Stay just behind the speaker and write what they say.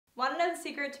Want to know the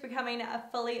secret to becoming a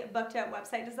fully booked out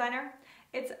website designer?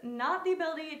 It's not the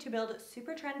ability to build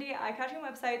super trendy, eye-catching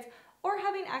websites or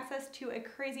having access to a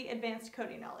crazy advanced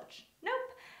coding knowledge. Nope.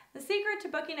 The secret to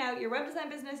booking out your web design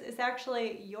business is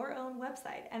actually your own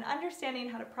website and understanding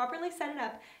how to properly set it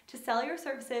up to sell your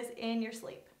services in your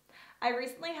sleep. I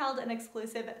recently held an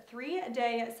exclusive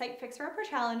 3-day Site Fixer-Upper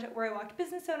Challenge where I walked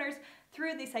business owners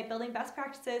through the site building best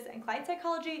practices and client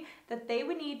psychology that they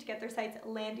would need to get their sites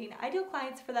landing ideal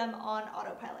clients for them on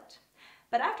autopilot.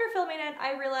 But after filming it,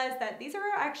 I realized that these are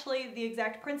actually the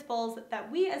exact principles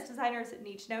that we as designers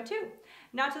need to know too.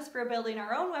 Not just for building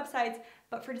our own websites,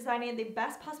 but for designing the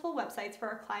best possible websites for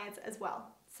our clients as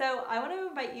well. So I want to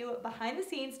invite you behind the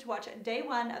scenes to watch day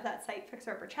 1 of that Site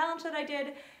Fixer-Upper Challenge that I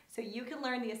did, so you can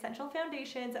learn the essential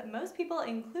foundations most people,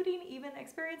 including even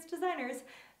experienced designers,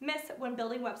 miss when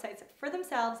building websites for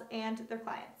themselves and their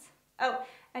clients. Oh,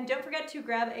 and don't forget to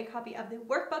grab a copy of the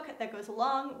workbook that goes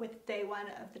along with day 1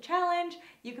 of the challenge.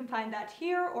 You can find that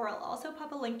here, or I'll also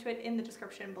pop a link to it in the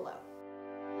description below.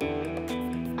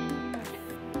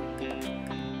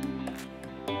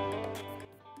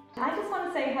 I just want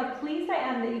to say how pleased I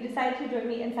am that you decided to join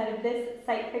me inside of this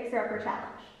Site Fixer-Upper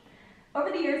Challenge.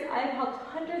 Over the years, I have helped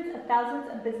hundreds of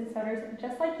thousands of business owners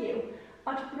just like you,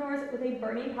 entrepreneurs with a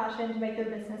burning passion to make their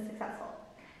business successful.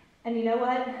 And you know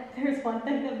what? There's one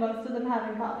thing that most of them have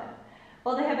in common.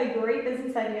 While they have a great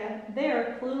business idea, they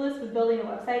are clueless with building a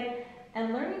website,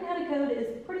 and learning how to code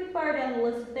is pretty far down the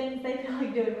list of things they feel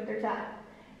like doing with their time.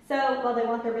 So while they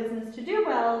want their business to do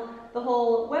well, the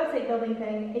whole website building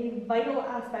thing, a vital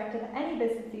aspect of any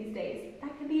business these days,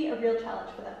 that can be a real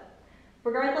challenge for them.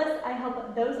 Regardless, I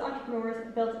help those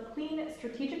entrepreneurs build clean,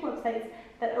 strategic websites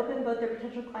that open both their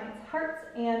potential clients' hearts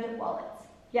and wallets.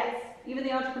 Yes, even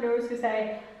the entrepreneurs who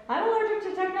say, I'm allergic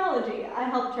to technology, I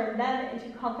help turn them into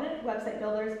confident website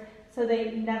builders so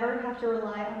they never have to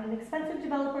rely on an expensive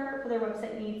developer for their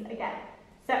website needs again.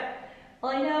 So,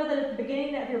 while I know that at the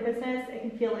beginning of your business, it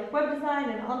can feel like web design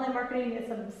and online marketing is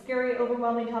some scary,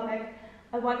 overwhelming topic,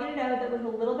 I want you to know that with a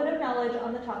little bit of knowledge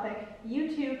on the topic,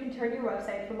 you too can turn your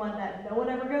website from one that no one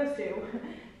ever goes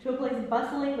to a place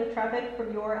bustling with traffic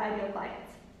from your ideal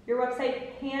clients. Your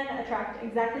website can attract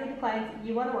exactly the clients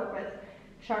you want to work with,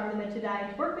 charm them into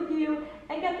dying to work with you,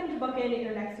 and get them to book in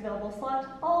your next available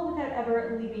slot, all without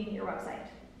ever leaving your website.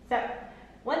 So,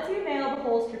 once you nail the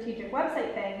whole strategic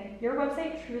website thing, your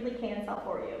website truly can sell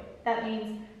for you. That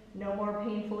means no more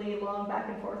painfully long back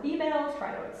and forth emails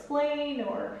trying to explain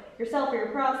or yourself or your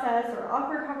process or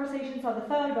awkward conversations on the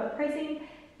phone about pricing,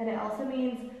 and it also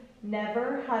means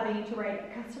never having to write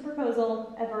a custom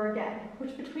proposal ever again,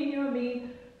 which between you and me,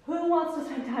 who wants to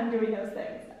spend time doing those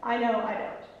things? I know I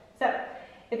don't. So,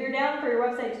 if you're down for your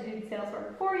website to do the sales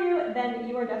work for you, then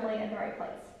you are definitely in the right place.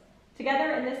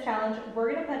 Together in this challenge,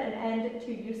 we're going to put an end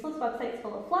to useless websites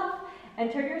full of fluff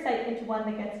and turn your site into one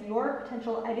that gets your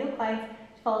potential ideal clients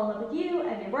to fall in love with you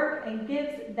and your work and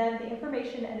gives them the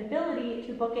information and ability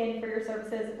to book in for your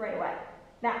services right away.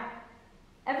 Now,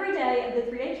 every day of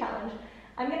the 3-day challenge,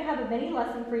 I'm going to have a mini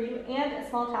lesson for you and a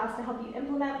small task to help you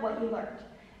implement what you learned.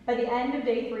 By the end of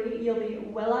day 3, you'll be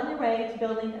well on your way to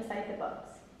building a site that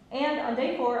books. And on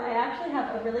day 4, I actually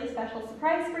have a really special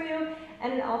surprise for you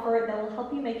and an offer that will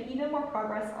help you make even more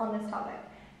progress on this topic.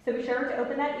 So be sure to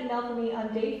open that email for me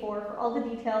on day 4 for all the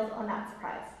details on that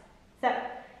surprise. So,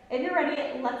 if you're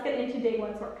ready, let's get into day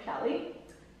 1's work, shall we?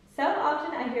 So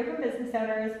often I hear from business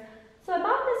owners, so I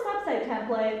bought this website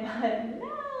template, but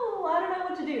no, I don't know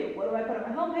what to do. What do I put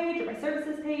on my homepage or my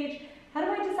services page? How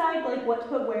do I decide what to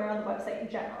put where on the website in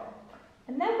general?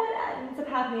 And then what ends up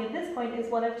happening at this point is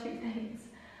one of 2 things.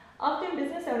 Often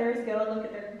business owners go and look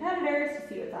at their competitors to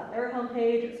see what's on their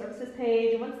homepage or services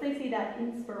page, and once they see that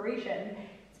inspiration,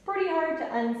 it's pretty hard to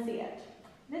unsee it.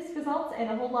 This results in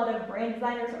a whole lot of brand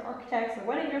designers or architects or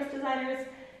wedding dress designers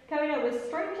coming up with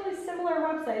strangely similar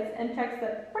websites and text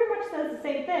that pretty much says the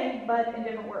same thing, but in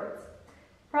different words.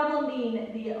 Problem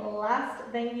being, the last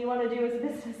thing you want to do as a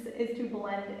business is to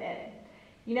blend in.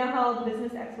 You know how the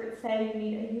business experts say you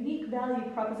need a unique value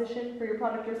proposition for your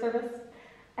product or service?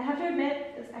 I have to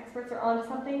admit, those experts are onto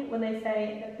something when they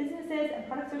say that businesses and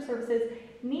products or services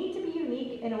need to be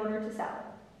unique in order to sell.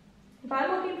 If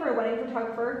I'm looking for a wedding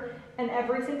photographer and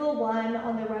every single one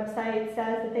on their website says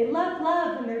that they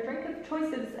love and their drink of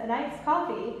choice is an iced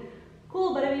coffee,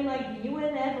 cool, but I mean you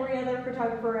and every other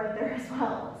photographer out there as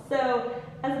well. So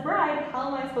as a bride, how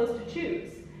am I supposed to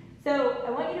choose? So I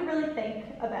want you to really think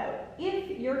about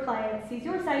if your client sees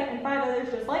your site and 5 others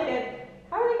just like it,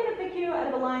 how are they going to pick you out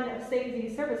of a line of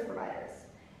same-as service providers?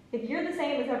 If you're the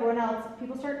same as everyone else,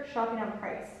 people start shopping on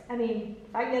price. I mean,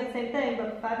 if I can get the same thing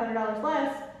but $500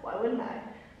 less, why wouldn't I?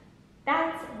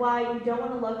 That's why you don't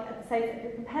want to look at the sites of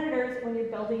your competitors when you're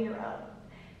building your own,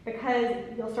 because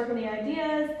you'll start getting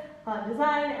ideas on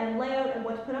design and layout and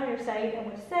what to put on your site and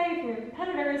what to say from your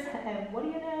competitors, and what do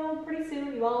you know, pretty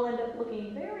soon you all end up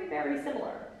looking very, very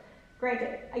similar.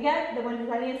 Granted, I get that when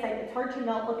designing a site, it's hard to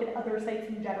not look at other sites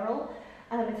in general.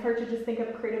 It's hard to just think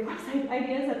of creative website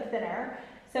ideas out of thin air.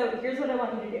 So here's what I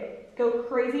want you to do. Go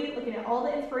crazy looking at all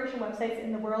the inspiration websites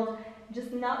in the world,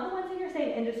 just not the ones in your same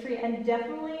industry, and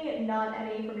definitely not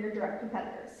any from your direct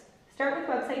competitors. Start with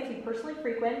websites you personally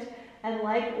frequent and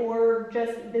like, or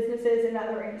just businesses in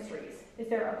other industries. Is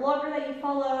there a blogger that you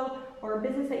follow, or a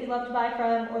business that you love to buy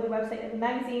from, or the website of a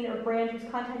magazine or brand whose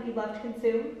content you love to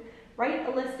consume? Write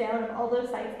a list down of all those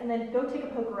sites and then go take a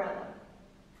poke around them.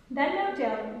 Then note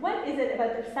down what is it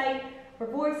about their site, or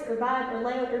voice, or vibe, or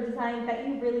layout, or design that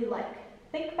you really like.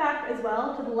 Think back as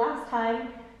well to the last time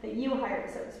that you hired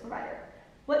a service provider.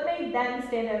 What made them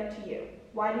stand out to you?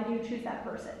 Why did you choose that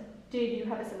person? Did you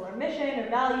have a similar mission or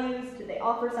values? Did they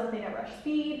offer something at rush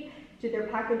speed? Did their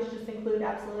package just include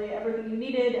absolutely everything you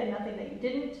needed and nothing that you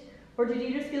didn't? Or did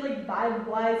you just feel like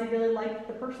vibe-wise you really liked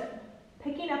the person?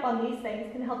 Picking up on these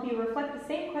things can help you reflect the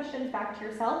same questions back to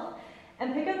yourself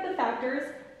and pick out the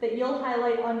factors that you'll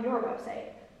highlight on your website,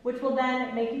 which will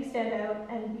then make you stand out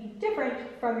and be different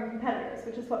from your competitors,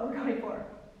 which is what we're going for.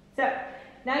 So,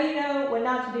 now you know what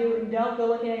not to do, and don't go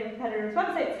looking at your competitors'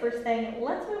 websites first thing.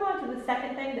 Let's move on to the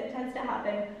second thing that tends to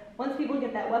happen once people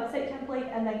get that website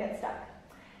template and then get stuck.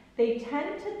 They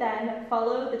tend to then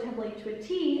follow the template to a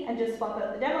T and just swap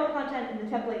out the demo content and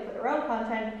the template for their own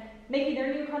content, making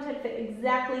their new content fit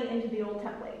exactly into the old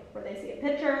template. Where they see a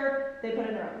picture, they put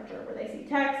in their own picture. Where they see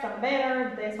text on a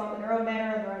banner, they swap in their own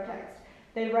banner and their own text.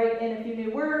 They write in a few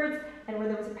new words, and where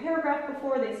there was a paragraph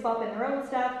before, they swap in their own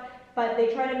stuff, but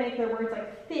they try to make their words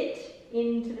like fit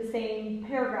into the same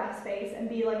paragraph space and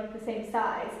be like the same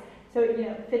size, so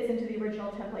it fits into the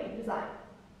original template design.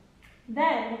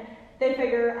 Then they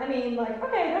figure, okay,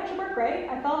 that should work, right?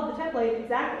 I followed the template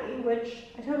exactly, which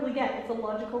I totally get. It's a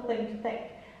logical thing to think.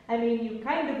 You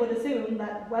kind of would assume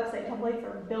that website templates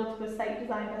are built with site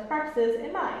design best practices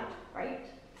in mind, right?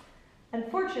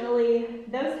 Unfortunately,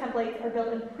 those templates are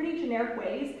built in pretty generic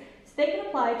ways, so they can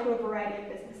apply to a variety of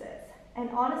businesses. And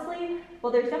honestly,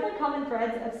 while there's definitely common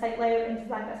threads of site layout and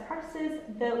design best practices,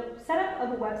 the setup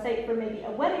of a website for maybe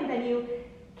a wedding venue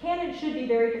can and should be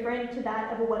very different to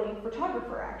that of a wedding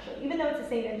photographer, actually, even though it's the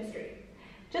same industry.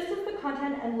 Just as the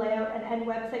content and layout and end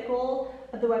website goal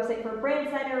of the website for a brand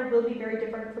designer will be very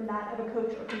different from that of a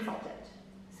coach or consultant.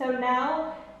 So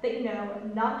now that you know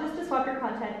not just to swap your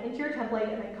content into your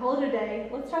template and then call it a day,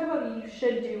 let's talk about what you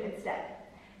should do instead.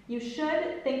 You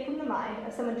should think from the mind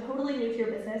of someone totally new to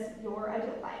your business, your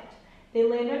ideal client. They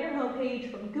land on your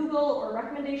homepage from Google or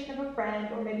recommendation of a friend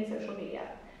or maybe social media.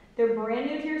 They're brand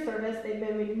new to your service. They've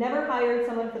maybe never hired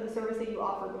someone for the service that you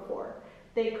offer before.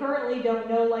 They currently don't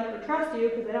know, like, or trust you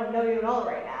because they don't know you at all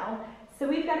right now. So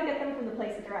we've got to get them from the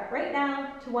place that they're at right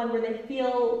now to one where they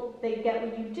feel they get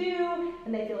what you do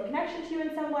and they feel a connection to you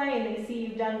in some way and they see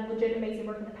you've done legit amazing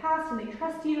work in the past and they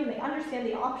trust you and they understand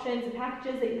the options and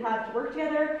packages that you have to work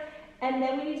together. And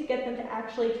then we need to get them to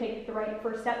actually take the right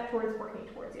first step towards working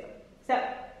towards you. So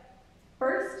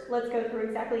first, let's go through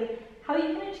exactly how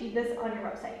you can achieve this on your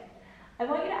website. I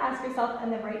want you to ask yourself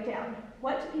and then write down,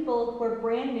 what do people who are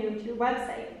brand new to your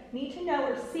website need to know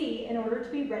or see in order to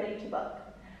be ready to book?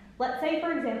 Let's say,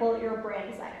 for example, you're a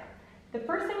brand designer. The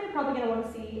first thing you're probably going to want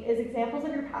to see is examples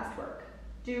of your past work.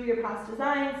 Do your past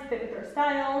designs fit with their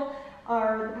style?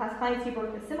 Are the past clients you've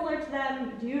worked with similar to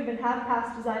them? Do you even have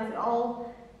past designs at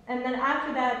all? And then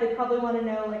after that, they probably want to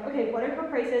know, like, okay, what are her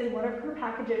prices, what are her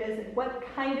packages, and what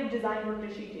kind of design work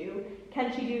does she do?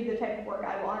 Can she do the type of work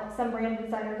I want? Some brand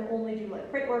designers only do like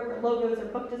print work or logos or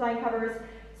book design covers,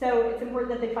 so it's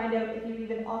important that they find out if you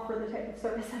even offer the type of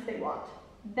service that they want.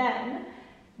 Then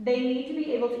they need to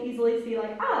be able to easily see,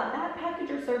 like, that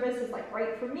package or service is like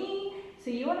right for me. So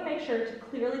you want to make sure to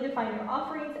clearly define your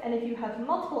offerings, and if you have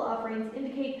multiple offerings,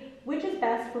 indicate which is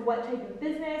best for what type of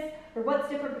business, or what's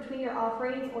different between your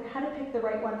offerings, or how to pick the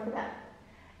right one for them.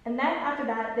 And then after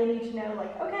that, they need to know,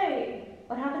 like, okay,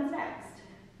 what happens next?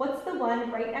 What's the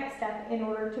one right next step in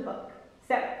order to book?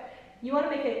 So you want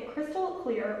to make it crystal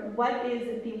clear what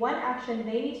is the one action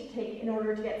they need to take in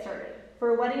order to get started.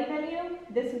 For a wedding venue,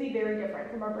 this would be very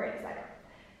different from our brand designer.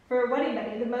 For a wedding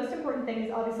venue, the most important thing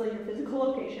is obviously your physical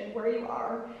location, where you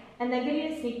are, and then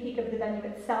getting a sneak peek of the venue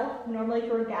itself, normally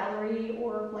through a gallery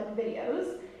or like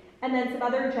videos. And then some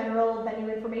other general venue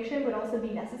information would also be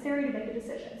necessary to make a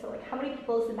decision. So like, how many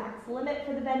people is the max limit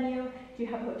for the venue? Do you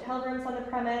have hotel rooms on the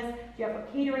premise? Do you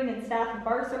have catering and staff and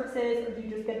bar services? Or do you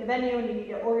just get the venue and you need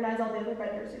to organize all the other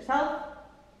vendors yourself?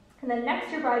 And then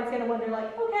next, your bride's gonna wonder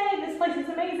like, okay, this place is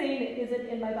amazing, is it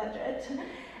in my budget?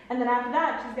 And then after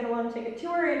that, she's gonna want to take a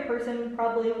tour in person,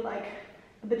 probably with like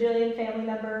a bajillion family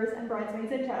members and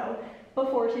bridesmaids in tow,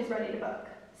 before she's ready to book.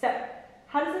 So,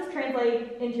 how does this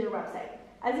translate into your website?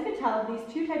 As you can tell,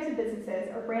 these two types of businesses,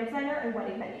 or brand designer and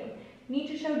wedding venue, need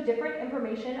to show different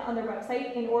information on their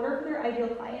website in order for their ideal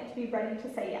client to be ready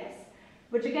to say yes.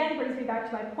 Which again brings me back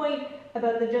to my point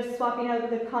about the just swapping out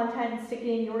the content and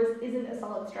sticking in yours isn't a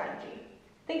solid strategy.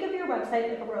 Think of your website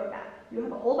like a roadmap. You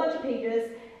have a whole bunch of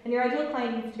pages, and your ideal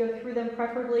client needs to go through them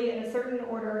preferably in a certain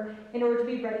order in order to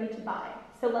be ready to buy.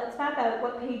 So let's map out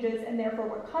what pages and therefore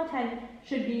what content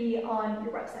should be on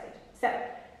your website. So,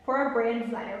 for our brand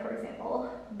designer, for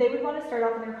example, they would want to start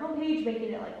off on their homepage,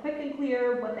 making it like quick and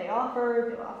clear what they offer.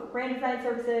 They offer brand design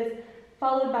services,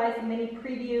 followed by some mini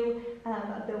preview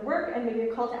of their work and maybe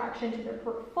a call to action to their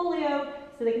portfolio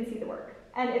so they can see the work.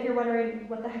 And if you're wondering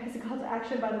what the heck is a call to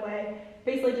action, by the way,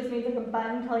 basically just means like a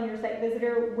button telling your site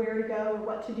visitor where to go or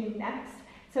what to do next.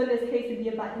 So in this case, it'd be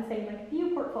a button saying like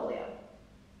view portfolio.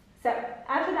 So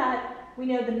after that, we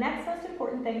know the next most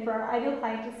important thing for our ideal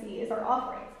client to see is our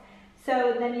offerings.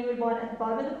 So then you would want at the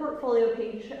bottom of the portfolio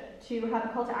page to have a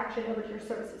call to action over to your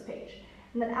services page.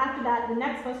 And then after that, the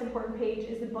next most important page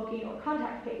is the booking or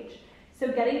contact page. So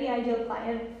getting the ideal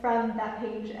client from that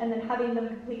page and then having them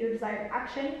complete your desired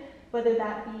action, whether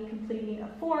that be completing a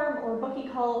form or a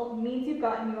booking call, means you've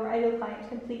gotten your ideal client to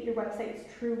complete your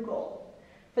website's true goal.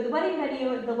 For the wedding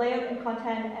venue, the layout and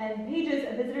content and pages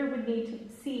a visitor would need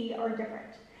to see are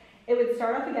different. It would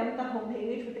start off again with the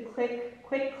homepage with a quick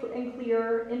and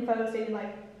clear info stating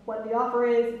like what the offer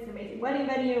is, it's an amazing wedding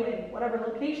venue in whatever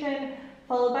location,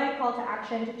 followed by a call to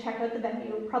action to check out the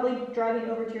venue, probably driving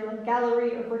over to your like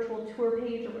gallery or virtual tour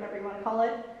page or whatever you want to call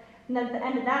it. And then at the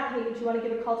end of that page, you want to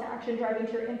give a call to action driving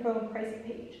to your info and pricing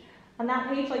page. On that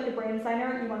page, like the brand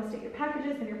designer, you want to state your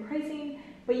packages and your pricing,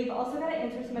 but you've also got to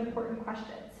answer some important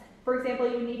questions. For example,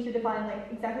 you need to define like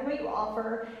exactly what you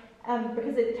offer,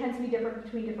 because it tends to be different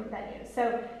between different venues.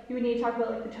 So you would need to talk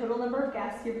about like the total number of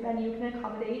guests your venue can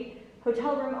accommodate,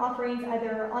 hotel room offerings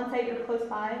either on-site or close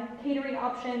by, catering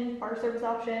options, bar service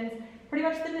options, pretty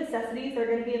much the necessities that are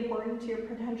going to be important to your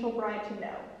potential bride to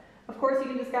know. Of course,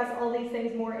 you can discuss all these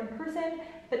things more in person,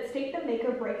 but state the make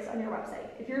or breaks on your website.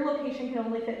 If your location can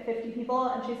only fit 50 people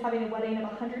and she's having a wedding of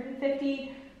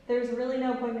 150, there's really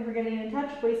no point in her getting in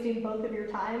touch, wasting both of your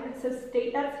time. So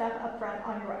state that stuff up front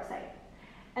on your website.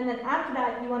 And then after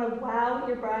that, you want to wow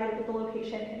your bride with the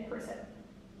location in person.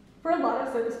 For a lot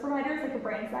of service providers, like a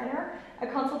brand designer, a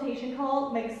consultation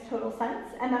call makes total sense,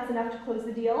 and that's enough to close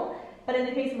the deal. But in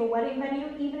the case of a wedding venue,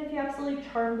 even if you absolutely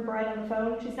charm the bride on the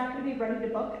phone, she's not going to be ready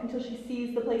to book until she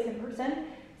sees the place in person.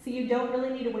 So you don't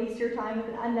really need to waste your time with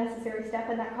an unnecessary step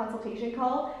in that consultation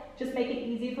call. Just make it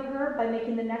easy for her by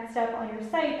making the next step on your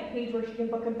site a page where she can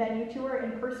book a venue tour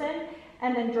in person,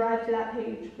 and then drive to that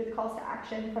page with calls to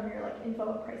action from your like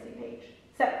info and pricing page.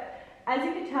 So, as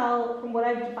you can tell from what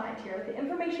I've defined here, the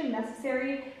information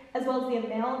necessary as well as the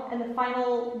amount and the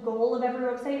final goal of every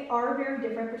website are very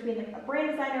different between like a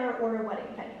brand designer or a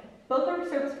wedding venue. Both are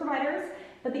service providers,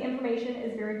 but the information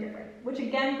is very different, which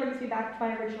again brings me back to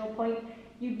my original point.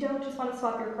 You don't just want to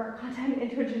swap your current content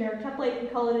into a generic template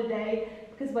and call it a day,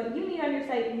 because what you need on your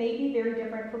site may be very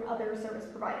different from other service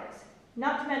providers.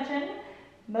 Not to mention,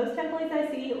 most templates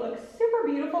I see look super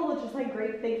beautiful with just like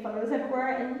great big photos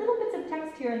everywhere and little bits of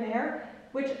text here and there,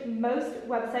 which most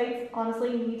websites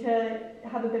honestly need to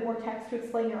have a bit more text to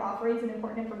explain your offerings and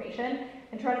important information,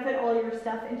 and trying to fit all your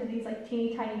stuff into these like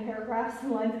teeny tiny paragraphs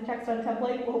and lines of text on a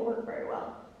template won't work very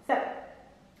well. So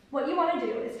what you want to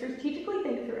do is strategically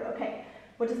think through, okay,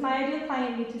 what does my ideal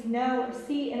client need to know or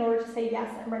see in order to say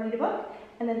yes, I'm ready to book,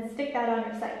 and then stick that on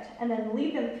your site, and then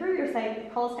lead them through your site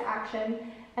with calls to action,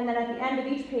 and then at the end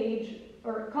of each page,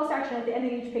 or calls to action at the end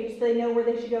of each page so they know where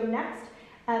they should go next,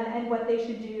 and what they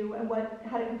should do and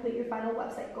how to complete your final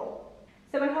website goal.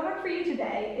 So my homework for you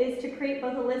today is to create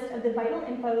both a list of the vital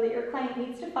info that your client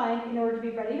needs to find in order to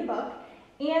be ready to book,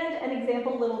 and an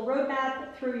example little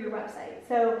roadmap through your website.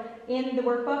 So in the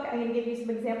workbook, I'm going to give you some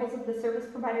examples of the service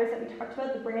providers that we talked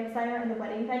about, the brand designer and the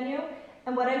wedding venue.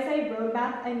 And when I say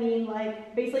roadmap, I mean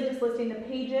like basically just listing the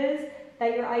pages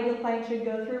that your ideal client should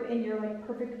go through in your like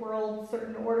perfect world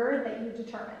certain order that you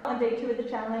determine. On day 2 of the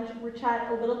challenge, we'll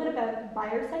chat a little bit about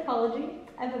buyer psychology.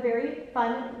 I have a very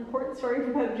fun, important story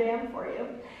about jam for you.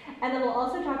 And then we'll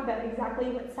also talk about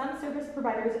exactly what some service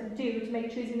providers do to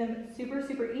make choosing them super,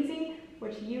 super easy,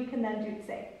 which you can then do the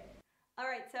same. All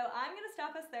right, so I'm gonna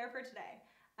stop us there for today.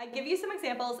 I give you some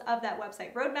examples of that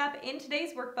website roadmap in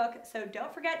today's workbook, so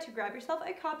don't forget to grab yourself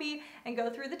a copy and go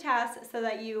through the tasks so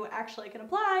that you actually can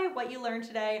apply what you learned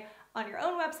today on your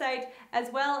own website,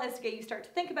 as well as to get you start to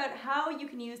think about how you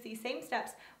can use these same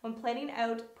steps when planning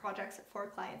out projects for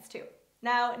clients too.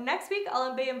 Now, next week,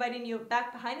 I'll be inviting you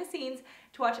back behind the scenes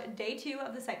to watch day 2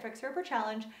 of the Site Fixer Upper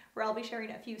Challenge, where I'll be sharing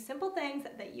a few simple things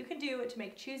that you can do to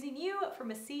make choosing you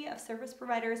from a sea of service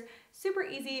providers super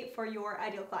easy for your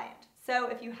ideal client. So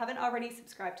if you haven't already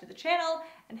subscribed to the channel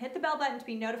and hit the bell button to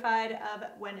be notified of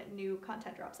when new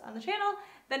content drops on the channel,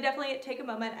 then definitely take a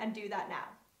moment and do that now.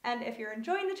 And if you're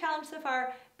enjoying the challenge so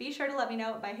far, be sure to let me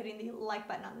know by hitting the like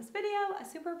button on this video. I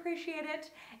super appreciate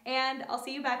it. And I'll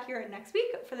see you back here next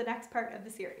week for the next part of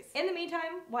the series. In the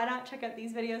meantime, why not check out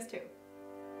these videos too?